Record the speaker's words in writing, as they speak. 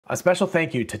A special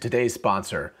thank you to today's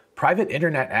sponsor, Private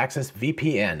Internet Access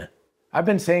VPN. I've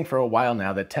been saying for a while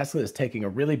now that Tesla is taking a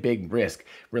really big risk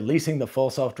releasing the full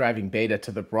self-driving beta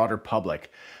to the broader public,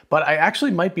 but I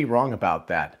actually might be wrong about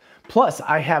that. Plus,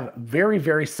 I have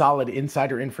very solid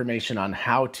insider information on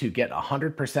how to get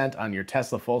 100% on your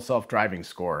Tesla full self-driving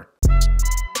score.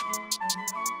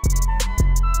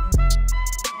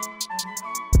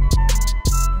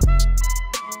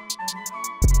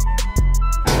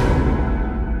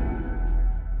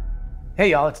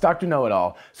 Hey y'all, it's Dr.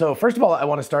 Know-It-All. So first of all, I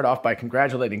want to start off by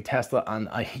congratulating Tesla on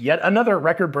yet another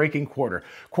record-breaking quarter.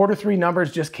 Quarter 3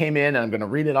 numbers just came in, and I'm going to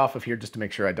read it off of here just to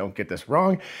make sure I don't get this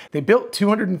wrong. They built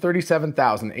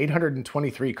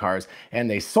 237,823 cars, and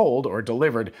they sold or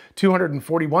delivered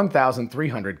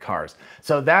 241,300 cars.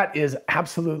 So that is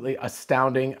absolutely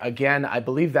astounding. Again, I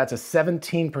believe that's a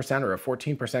 17% or a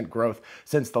 14% growth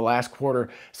since the last quarter.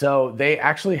 So they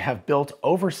actually have built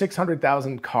over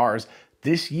 600,000 cars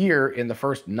this year in the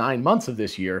first 9 months of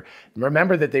this year.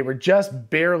 Remember that they were just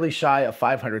barely shy of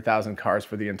 500,000 cars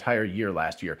for the entire year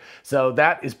last year. So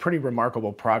that is pretty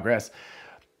remarkable progress.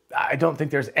 I don't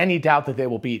think there's any doubt that they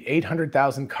will beat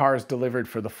 800,000 cars delivered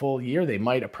for the full year. They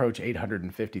might approach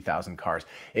 850,000 cars.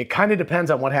 It kind of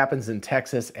depends on what happens in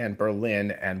Texas and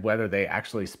Berlin and whether they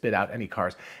actually spit out any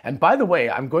cars. And by the way,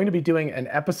 I'm going to be doing an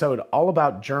episode all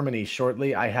about Germany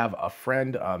shortly. I have a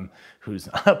friend who's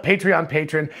a Patreon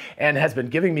patron and has been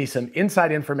giving me some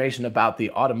inside information about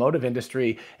the automotive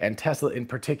industry and Tesla in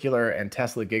particular and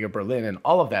Tesla Giga Berlin and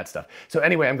all of that stuff. So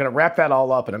anyway, I'm going to wrap that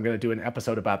all up and I'm going to do an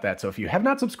episode about that. So if you have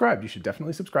not subscribed, you should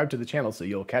definitely subscribe to the channel so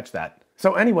you'll catch that.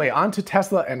 So anyway, on to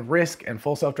Tesla and risk and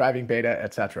full self-driving beta,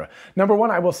 etc. Number one,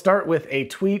 I will start with a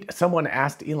tweet. Someone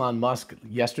asked Elon Musk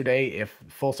yesterday if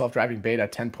full self-driving beta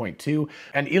 10.2,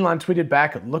 and Elon tweeted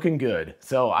back, looking good.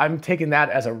 So I'm taking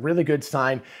that as a really good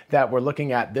sign that we're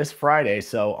looking at this Friday,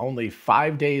 so only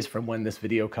 5 days from when this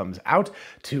video comes out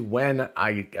to when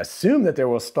I assume that there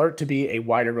will start to be a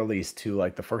wider release to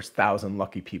like the first 1,000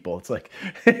 lucky people. It's like,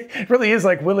 it really is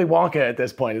like Willy Wonka at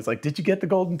this point. It's like, did you get the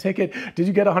golden ticket? Did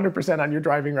you get 100% on your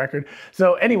driving record?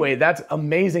 So anyway, that's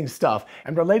amazing stuff.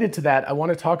 And related to that, I want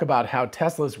to talk about how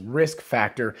Tesla's risk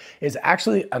factor is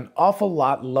actually an awful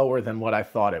lot lower than what I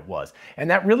thought it was. And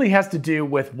that really has to do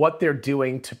with what they're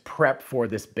doing to prep for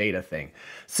this beta thing.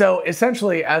 So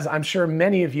essentially, as I'm sure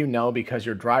many of you know, because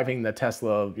you're driving the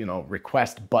Tesla,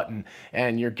 request button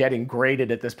and you're getting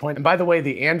graded at this point. And by the way,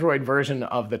 the Android version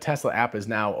of the Tesla app is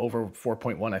now over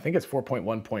 4.1. I think it's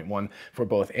 4.1.1 for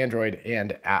both Android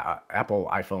and Apple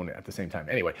iPhone at the same time.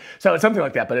 Anyway, so it's something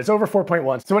like that, but it's over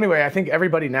 4.1. So anyway, I think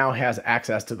everybody now has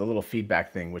access to the little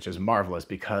feedback thing, which is marvelous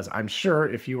because I'm sure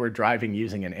if you were driving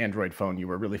using an Android phone, you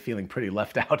were really feeling pretty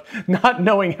left out, not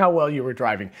knowing how well you were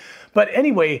driving. But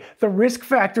anyway, the risk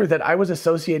factor that I was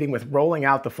associating with rolling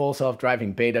out the full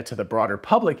self-driving beta to the broader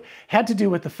public had to do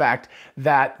with the fact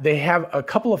that they have a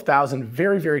couple of thousand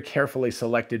very carefully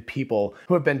selected people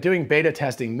who have been doing beta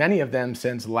testing, many of them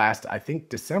since last, I think,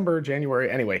 December,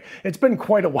 January. Anyway, it's been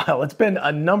quite a while. It's been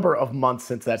a number of months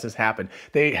since that has happened.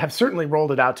 They have certainly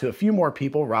rolled it out to a few more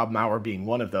people, Rob Maurer being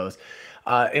one of those,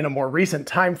 in a more recent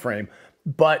time frame.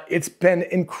 But it's been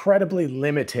incredibly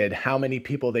limited how many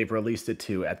people they've released it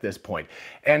to at this point.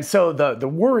 And so the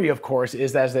worry, of course,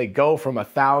 is as they go from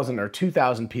 1,000 or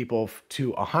 2,000 people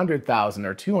to 100,000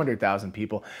 or 200,000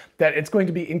 people, that it's going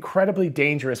to be incredibly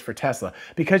dangerous for Tesla.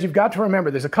 Because you've got to remember,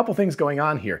 there's a couple things going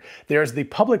on here. There's the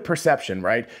public perception,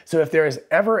 right? So if there is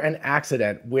ever an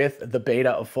accident with the beta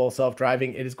of full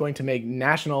self-driving, it is going to make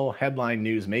national headline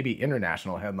news, maybe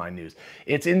international headline news.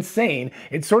 It's insane.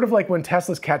 It's sort of like when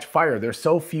Teslas catch fire. There's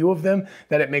so few of them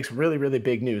that it makes really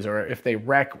big news, or if they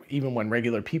wreck even when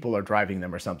regular people are driving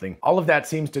them or something. All of that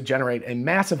seems to generate a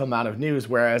massive amount of news,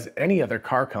 whereas any other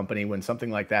car company, when something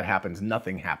like that happens,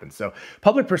 nothing happens. So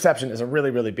public perception is a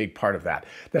really big part of that.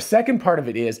 The second part of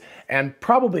it is, and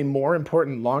probably more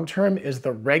important long-term, is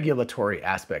the regulatory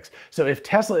aspects. So if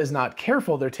Tesla is not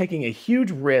careful, they're taking a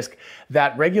huge risk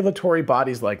that regulatory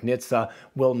bodies like NHTSA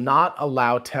will not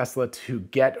allow Tesla to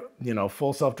get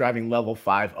full self-driving level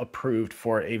 5 approved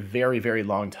for a very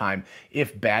long time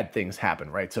if bad things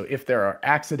happen, right? So if there are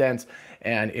accidents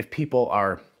and if people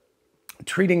are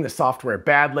treating the software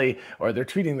badly, or they're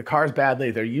treating the cars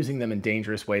badly, they're using them in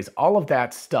dangerous ways, all of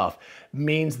that stuff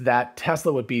means that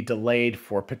Tesla would be delayed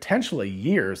for potentially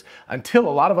years until a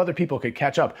lot of other people could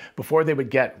catch up before they would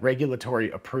get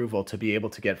regulatory approval to be able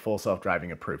to get full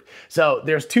self-driving approved. So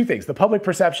there's two things. The public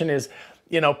perception is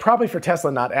Probably for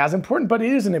Tesla, not as important, but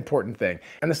it is an important thing.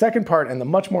 And the second part, and the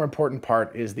much more important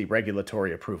part, is the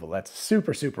regulatory approval. That's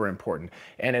super, super important.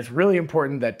 And it's really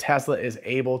important that Tesla is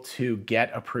able to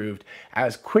get approved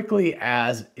as quickly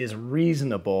as is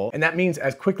reasonable. And that means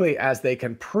as quickly as they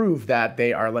can prove that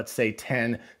they are, let's say,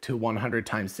 10 to 100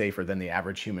 times safer than the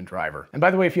average human driver. And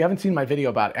by the way, if you haven't seen my video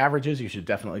about averages, you should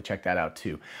definitely check that out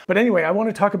too. But anyway, I want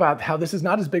to talk about how this is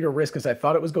not as big a risk as I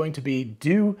thought it was going to be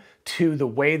due to the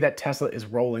way that Tesla is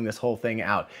rolling this whole thing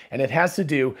out. And it has to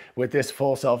do with this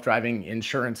full self-driving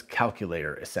insurance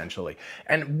calculator, essentially.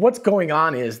 And what's going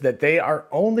on is that they are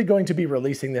only going to be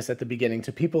releasing this at the beginning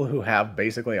to people who have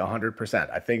basically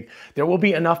 100%. I think there will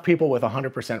be enough people with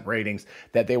 100% ratings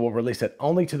that they will release it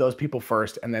only to those people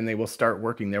first, and then they will start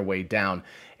working their way down.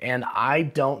 And I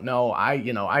don't know,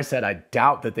 I said I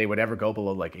doubt that they would ever go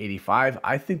below like 85.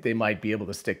 I think they might be able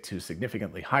to stick to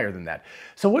significantly higher than that.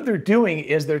 So what they're doing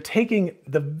is they're taking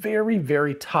the very,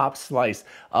 very top slice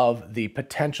of the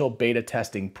potential beta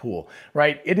testing pool,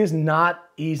 right? It is not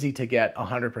easy to get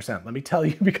 100%. Let me tell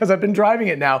you, because I've been driving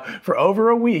it now for over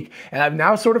a week, and I've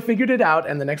now sort of figured it out,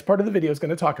 and the next part of the video is going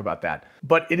to talk about that.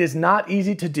 But it is not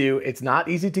easy to do. It's not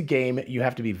easy to game. You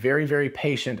have to be very, very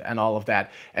patient and all of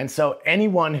that. And so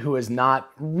anyone who is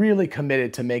not really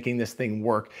committed to making this thing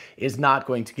work is not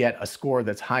going to get a score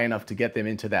that's high enough to get them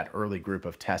into that early group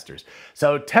of testers.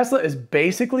 So Tesla is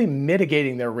basically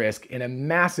mitigating their risk in a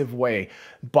massive way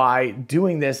by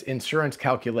doing this insurance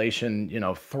calculation,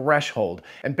 threshold,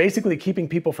 and basically keeping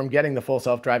people from getting the full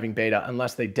self-driving beta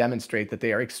unless they demonstrate that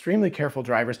they are extremely careful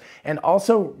drivers and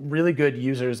also really good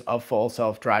users of full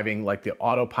self-driving, like the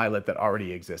autopilot that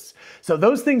already exists. So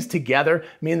those things together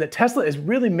mean that Tesla is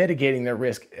really mitigating their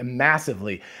risk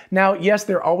massively. Now, yes,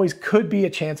 there always could be a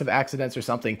chance of accidents or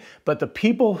something, but the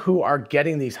people who are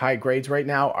getting these high grades right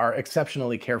now are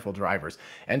exceptionally careful drivers.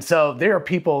 And so there are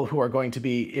people who are going to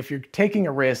be, if you're taking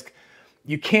a risk,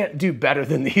 you can't do better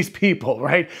than these people,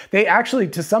 right? They actually,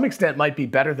 to some extent, might be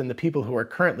better than the people who are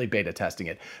currently beta testing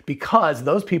it, because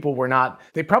those people were not,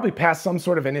 they probably passed some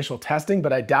sort of initial testing,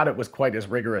 but I doubt it was quite as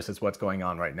rigorous as what's going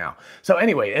on right now. So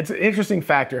anyway, it's an interesting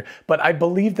factor, but I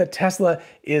believe that Tesla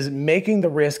is making the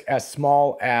risk as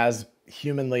small as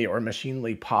humanly or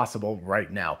machinely possible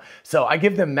right now. So I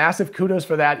give them massive kudos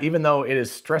for that, even though it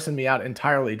is stressing me out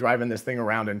entirely driving this thing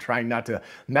around and trying not to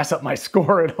mess up my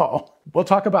score at all. We'll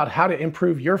talk about how to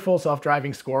improve your full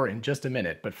self-driving score in just a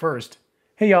minute, but first,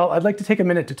 hey y'all, I'd like to take a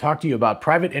minute to talk to you about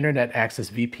Private Internet Access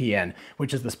VPN,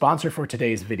 which is the sponsor for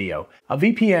today's video. A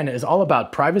VPN is all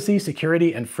about privacy,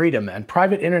 security, and freedom, and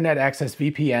Private Internet Access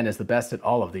VPN is the best at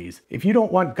all of these. If you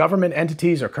don't want government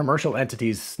entities or commercial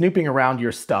entities snooping around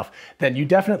your stuff, then you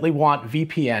definitely want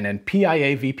VPN, and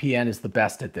PIA VPN is the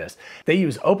best at this. They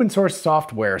use open source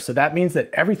software, so that means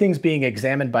that everything's being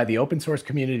examined by the open source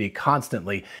community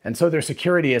constantly, and so their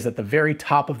security is at the very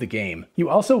top of the game. You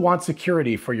also want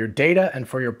security for your data and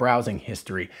for your browsing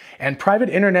history. And Private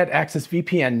Internet Access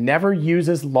VPN never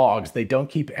uses logs. They don't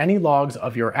keep any logs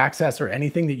of your access or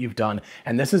anything that you've done,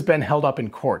 and this has been held up in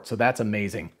court, so that's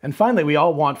amazing. And finally, we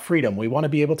all want freedom. We want to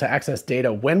be able to access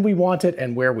data when we want it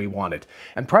and where we want it.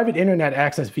 And Private Internet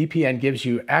Access VPN gives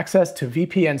you access to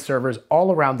VPN servers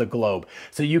all around the globe.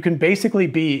 So you can basically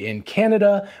be in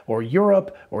Canada or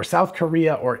Europe or South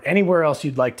Korea or anywhere else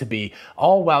you'd like to be,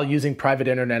 all while using Private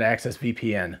Internet Access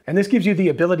VPN. And this gives you the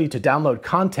ability to download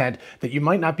content that you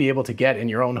might not be able to get in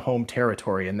your own home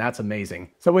territory, and that's amazing.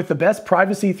 So with the best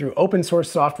privacy through open source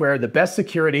software, the best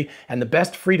security, and the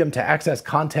best freedom to access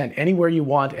content anywhere you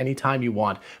want, anytime you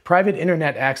want, Private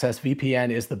Internet Access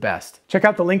VPN is the best. Check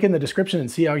out the link in the description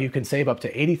and see how you can save up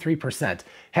to 83%.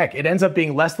 Heck, it ends up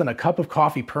being less than a cup of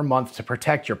coffee per month to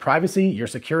protect your privacy, your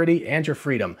security, and your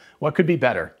freedom. What could be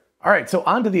better? All right, so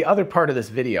on to the other part of this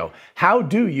video. How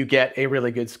do you get a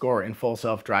really good score in full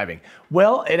self-driving?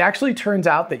 Well, it actually turns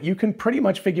out that you can pretty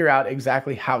much figure out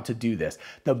exactly how to do this.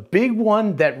 The big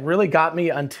one that really got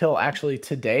me until actually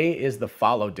today is the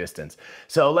follow distance.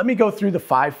 So let me go through the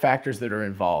 5 factors that are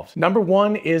involved. Number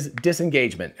 1 is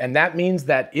disengagement, and that means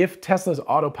that if Tesla's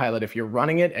autopilot, if you're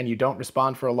running it and you don't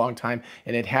respond for a long time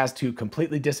and it has to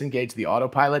completely disengage the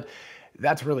autopilot,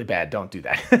 that's really bad. Don't do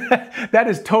that. That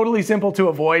is totally simple to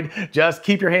avoid. Just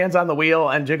keep your hands on the wheel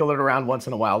and jiggle it around once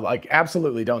in a while. Like,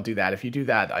 absolutely don't do that. If you do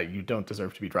that, you don't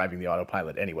deserve to be driving the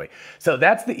autopilot anyway. So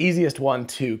that's the easiest one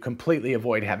to completely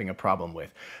avoid having a problem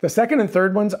with. The second and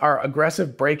third ones are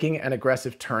aggressive braking and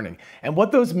aggressive turning. And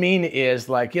what those mean is,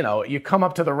 like, you come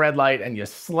up to the red light and you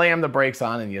slam the brakes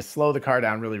on and you slow the car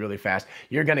down really, really fast.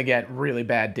 You're going to get really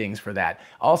bad dings for that.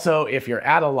 Also, if you're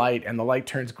at a light and the light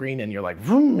turns green and you're like,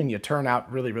 vroom, and you turn out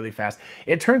really, really fast,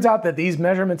 it turns out that these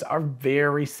measurements are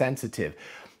very sensitive.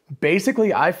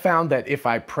 Basically, I found that if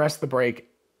I press the brake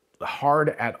hard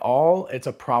at all, it's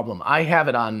a problem. I have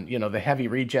it on, the heavy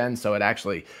regen, so it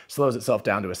actually slows itself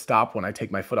down to a stop when I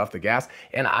take my foot off the gas.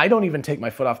 And I don't even take my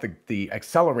foot off the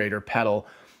accelerator pedal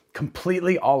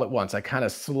completely all at once. I kind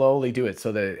of slowly do it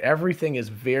so that everything is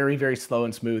very, very slow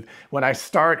and smooth. When I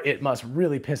start, it must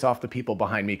really piss off the people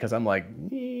behind me because I'm like,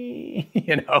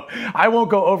 I won't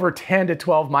go over 10 to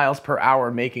 12 miles per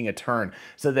hour making a turn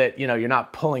so that, you're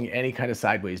not pulling any kind of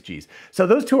sideways G's. So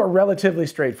those two are relatively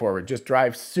straightforward. Just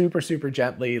drive super, super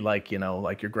gently like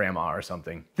your grandma or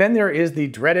something. Then there is the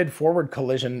dreaded forward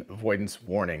collision avoidance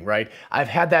warning, right? I've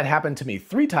had that happen to me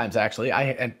 3 times actually,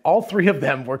 and all 3 of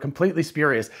them were completely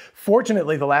spurious.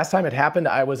 Fortunately, the last time it happened,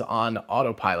 I was on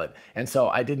autopilot, and so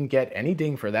I didn't get any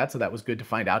ding for that, so that was good to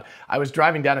find out. I was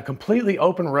driving down a completely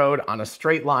open road on a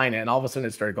straight line, and all of a sudden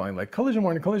it started going like collision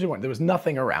warning, collision warning. There was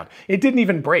nothing around. It didn't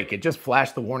even brake. It just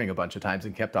flashed the warning a bunch of times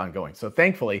and kept on going. So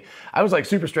thankfully, I was like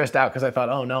super stressed out because I thought,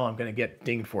 oh no, I'm going to get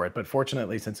dinged for it. But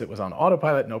fortunately, since it was on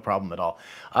autopilot, no problem at all.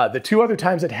 The 2 other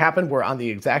times it happened were on the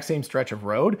exact same stretch of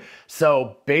road.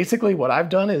 So basically what I've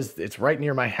done is it's right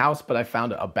near my house, but I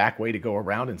found a back way to go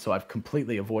around. And so I've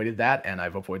completely avoided that, and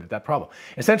I've avoided that problem.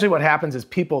 Essentially what happens is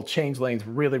people change lanes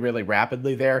really, really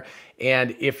rapidly there.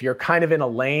 And if you're kind of in a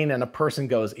lane and a person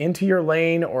goes into your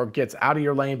lane or gets out of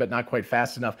your lane, but not quite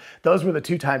fast enough, those were the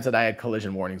 2 times that I had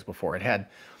collision warnings before.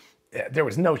 There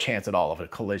was no chance at all of a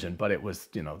collision, but it was,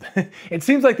 it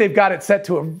seems like they've got it set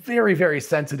to a very, very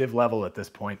sensitive level at this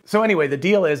point. So anyway, the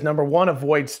deal is, number 1,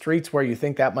 avoid streets where you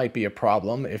think that might be a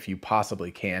problem if you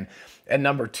possibly can. And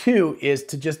number 2 is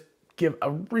to just give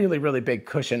a really, really big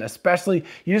cushion, especially,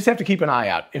 you just have to keep an eye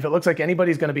out. If it looks like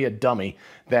anybody's going to be a dummy,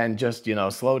 then just,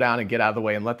 slow down and get out of the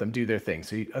way and let them do their thing.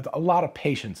 So a lot of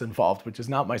patience involved, which is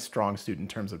not my strong suit in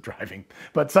terms of driving,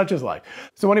 but such is life.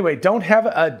 So anyway, don't have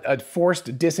a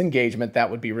forced disengagement.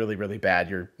 That would be really, really bad.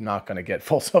 You're not going to get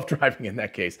full self-driving in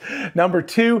that case. Number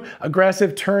 2,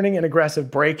 aggressive turning and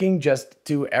aggressive braking. Just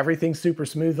do everything super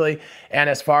smoothly. And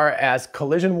as far as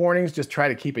collision warnings, just try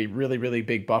to keep a really, really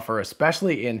big buffer,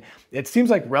 especially in, it seems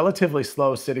like relatively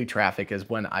slow city traffic is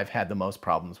when I've had the most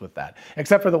problems with that,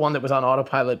 except for the one that was on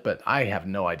autopilot, but I have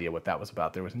no idea what that was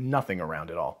about. There was nothing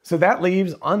around at all. So that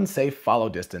leaves unsafe follow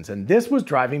distance. And this was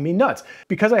driving me nuts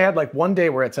because I had like one day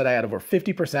where it said I had over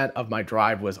 50% of my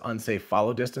drive was unsafe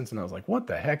follow distance. And I was like, what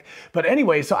the heck? But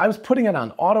anyway, so I was putting it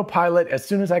on autopilot as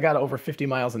soon as I got over 50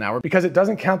 miles an hour because it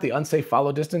doesn't count the unsafe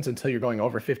follow distance until you're going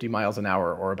over 50 miles an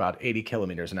hour or about 80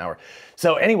 kilometers an hour.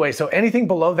 So anyway, so anything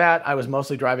below that, I was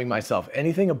mostly driving myself.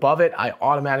 Anything above it, I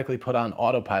automatically put on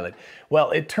autopilot.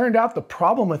 Well, it turned out the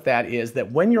problem with that is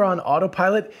that when you're on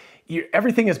autopilot,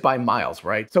 everything is by miles,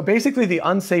 right? So basically the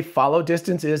unsafe follow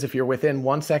distance is if you're within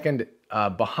 1 second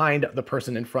behind the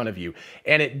person in front of you.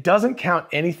 And it doesn't count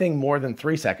anything more than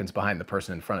 3 seconds behind the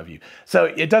person in front of you. So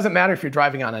it doesn't matter if you're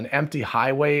driving on an empty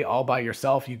highway all by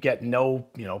yourself, you get no,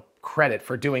 credit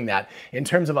for doing that in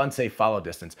terms of unsafe follow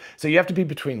distance. So you have to be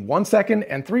between 1 second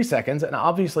and 3 seconds. And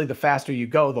obviously the faster you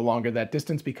go, the longer that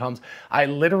distance becomes. I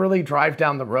literally drive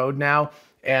down the road now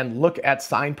and look at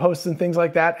signposts and things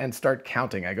like that and start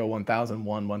counting. I go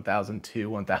 1001, 1002,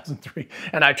 1003,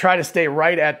 and I try to stay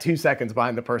right at 2 seconds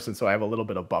behind the person so I have a little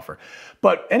bit of buffer.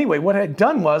 But anyway, what I had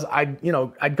done was I'd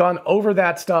gone over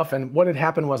that stuff, and what had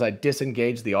happened was I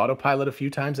disengaged the autopilot a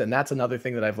few times, and that's another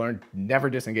thing that I've learned: never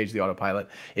disengage the autopilot.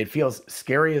 It feels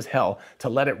scary as hell to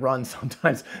let it run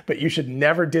sometimes, but you should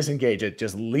never disengage it.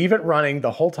 Just leave it running the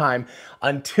whole time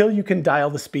until you can dial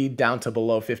the speed down to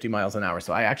below 50 miles an hour.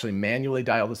 So I actually manually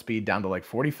dial the speed down to like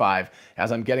 45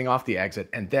 as I'm getting off the exit,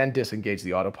 and then disengage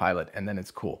the autopilot, and then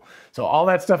it's cool. So all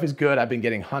that stuff is good. I've been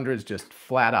getting hundreds just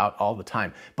flat out all the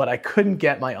time, but I couldn't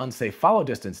get my unsafe follow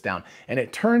distance down. And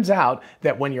it turns out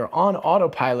that when you're on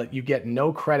autopilot, you get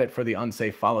no credit for the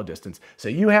unsafe follow distance. So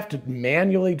you have to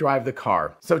manually drive the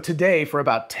car. So today, for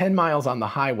about 10 miles on the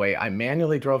highway, I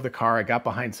manually drove the car. I got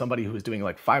behind somebody who was doing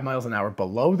like 5 miles an hour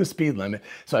below the speed limit.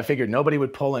 So I figured nobody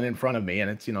would pull in front of me,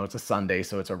 and it's, it's a Sunday,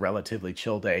 so it's a relatively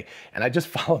chill day. And I just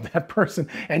followed that person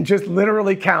and just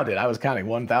literally counted. I was counting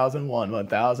 1001,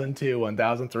 1002,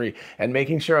 1003, and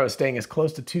making sure I was staying as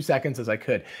close to 2 seconds as I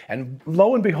could. And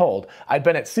lo and behold, I'd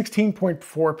been at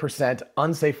 16.4%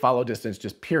 unsafe follow distance,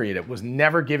 just period. It was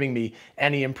never giving me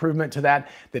any improvement to that.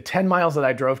 The 10 miles that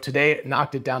I drove today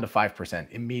knocked it down to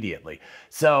 5% immediately.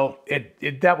 So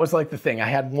that was like the thing. I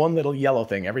had one little yellow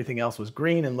thing. Everything else was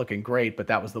green and looking great, but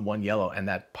that was the one yellow, and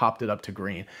that popped it up to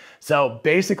green. So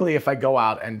basically, if I go go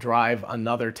out and drive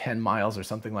another 10 miles or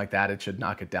something like that, it should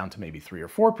knock it down to maybe 3 or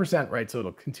 4%, right? So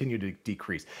it'll continue to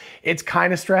decrease. It's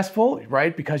kind of stressful,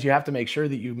 right? Because you have to make sure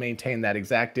that you maintain that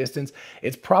exact distance.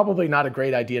 It's probably not a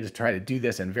great idea to try to do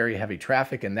this in very heavy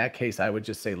traffic. In that case, I would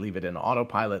just say leave it in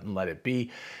autopilot and let it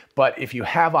be. But if you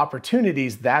have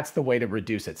opportunities, that's the way to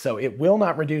reduce it. So it will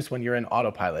not reduce when you're in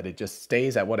autopilot. It just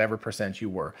stays at whatever percent you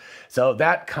were. So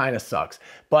that kind of sucks.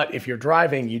 But if you're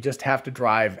driving, you just have to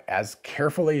drive as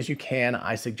carefully as you can.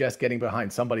 I suggest getting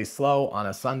behind somebody slow on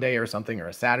a Sunday or something, or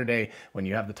a Saturday when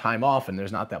you have the time off and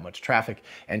there's not that much traffic,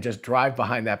 and just drive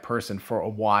behind that person for a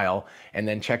while and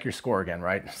then check your score again,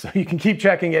 right? So you can keep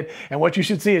checking it. And what you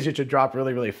should see is it should drop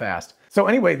really, really fast. So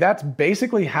anyway, that's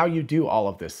basically how you do all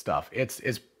of this stuff. It's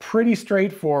pretty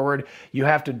straightforward. You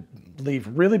have to leave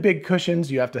really big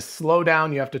cushions. You have to slow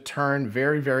down. You have to turn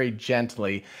very, very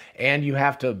gently. And you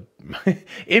have to,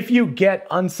 if you get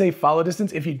unsafe follow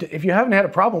distance, if you haven't had a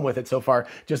problem with it so far,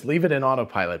 just leave it in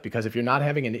autopilot, because if you're not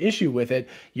having an issue with it,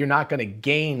 you're not going to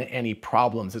gain any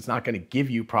problems. It's not going to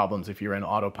give you problems if you're in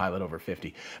autopilot over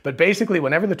 50. But basically,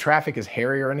 whenever the traffic is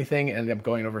hairy or anything and I'm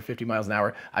going over 50 miles an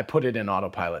hour, I put it in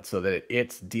autopilot so that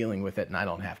it's dealing with it and I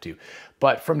don't have to.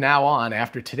 But from now on,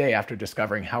 after today, after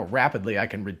discovering how rapidly I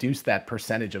can reduce that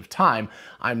percentage of time,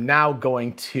 I'm now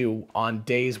going to, on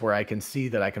days where I can see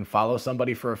that I can follow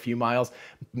somebody for a few miles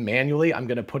manually, I'm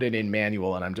going to put it in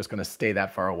manual and I'm just going to stay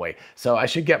that far away. So I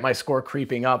should get my score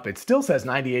creeping up. It still says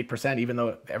 98%, even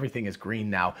though everything is green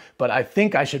now, but I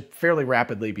think I should fairly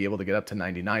rapidly be able to get up to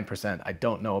 99%. I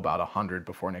don't know about 100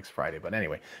 before next Friday, but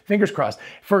anyway, fingers crossed.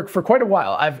 For quite a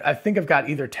while, I think I've got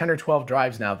either 10 or 12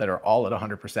 drives now that are all at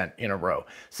 100% in a row.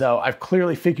 So I've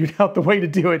clearly figured out the way to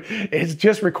do it. It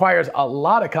just requires a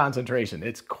lot of concentration.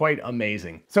 It's quite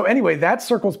amazing. So anyway, that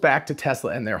circles back to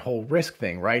Tesla and their whole risk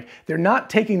thing, right? They're not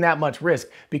taking that much risk,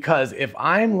 because if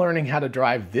I'm learning how to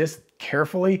drive this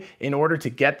carefully in order to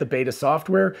get the beta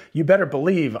software, you better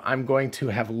believe I'm going to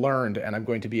have learned, and I'm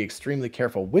going to be extremely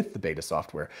careful with the beta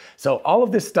software. So all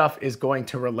of this stuff is going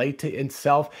to relate to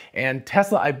itself. And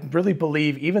Tesla, I really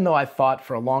believe, even though I thought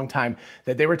for a long time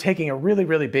that they were taking a really,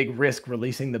 really big risk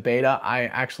releasing the beta, I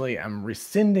actually am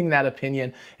rescinding that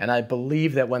opinion. And I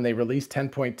believe that when they release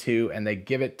 10.2 and they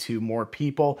give it to more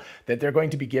people, that they're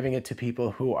going to be giving it to people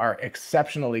who are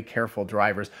exceptionally careful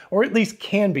drivers, or at least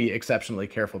can be exceptionally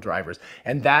careful drivers.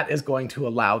 And that is going to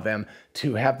allow them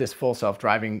to have this full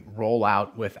self-driving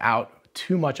rollout without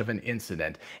too much of an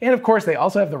incident. And of course, they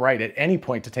also have the right at any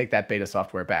point to take that beta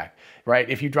software back, right?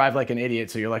 If you drive like an idiot,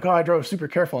 so you're like, oh, I drove super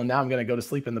careful and now I'm going to go to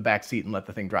sleep in the back seat and let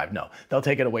the thing drive. No, they'll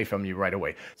take it away from you right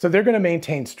away. So they're going to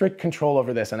maintain strict control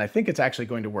over this, and I think it's actually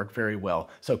going to work very well.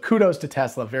 So kudos to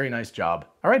Tesla. Very nice job.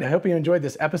 All right, I hope you enjoyed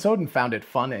this episode and found it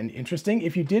fun and interesting.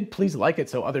 If you did, please like it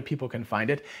so other people can find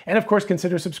it. And of course,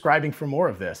 consider subscribing for more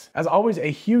of this. As always,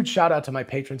 a huge shout out to my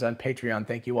patrons on Patreon.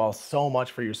 Thank you all so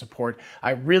much for your support.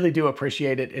 I really do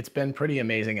appreciate it. It's been pretty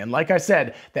amazing. And like I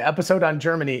said, the episode on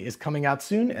Germany is coming out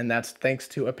soon, and that's thanks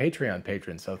to a Patreon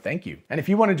patron. So thank you. And if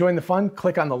you want to join the fun,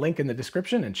 click on the link in the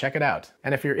description and check it out.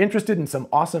 And if you're interested in some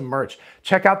awesome merch,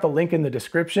 check out the link in the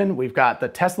description. We've got the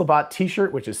Tesla Bot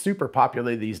t-shirt, which is super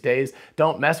popular these days.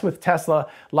 Don't mess with Tesla.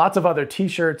 Lots of other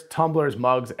t-shirts, tumblers,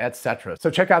 mugs, etc. So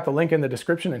check out the link in the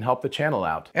description and help the channel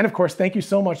out. And of course, thank you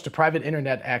so much to Private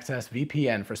Internet Access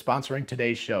VPN for sponsoring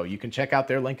today's show. You can check out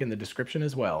their link in the description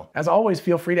as well. As always,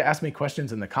 feel free to ask me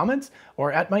questions in the comments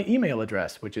or at my email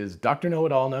address, which is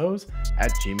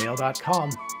drknowitallknows@gmail.com.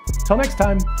 Till next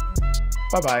time,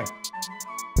 bye-bye.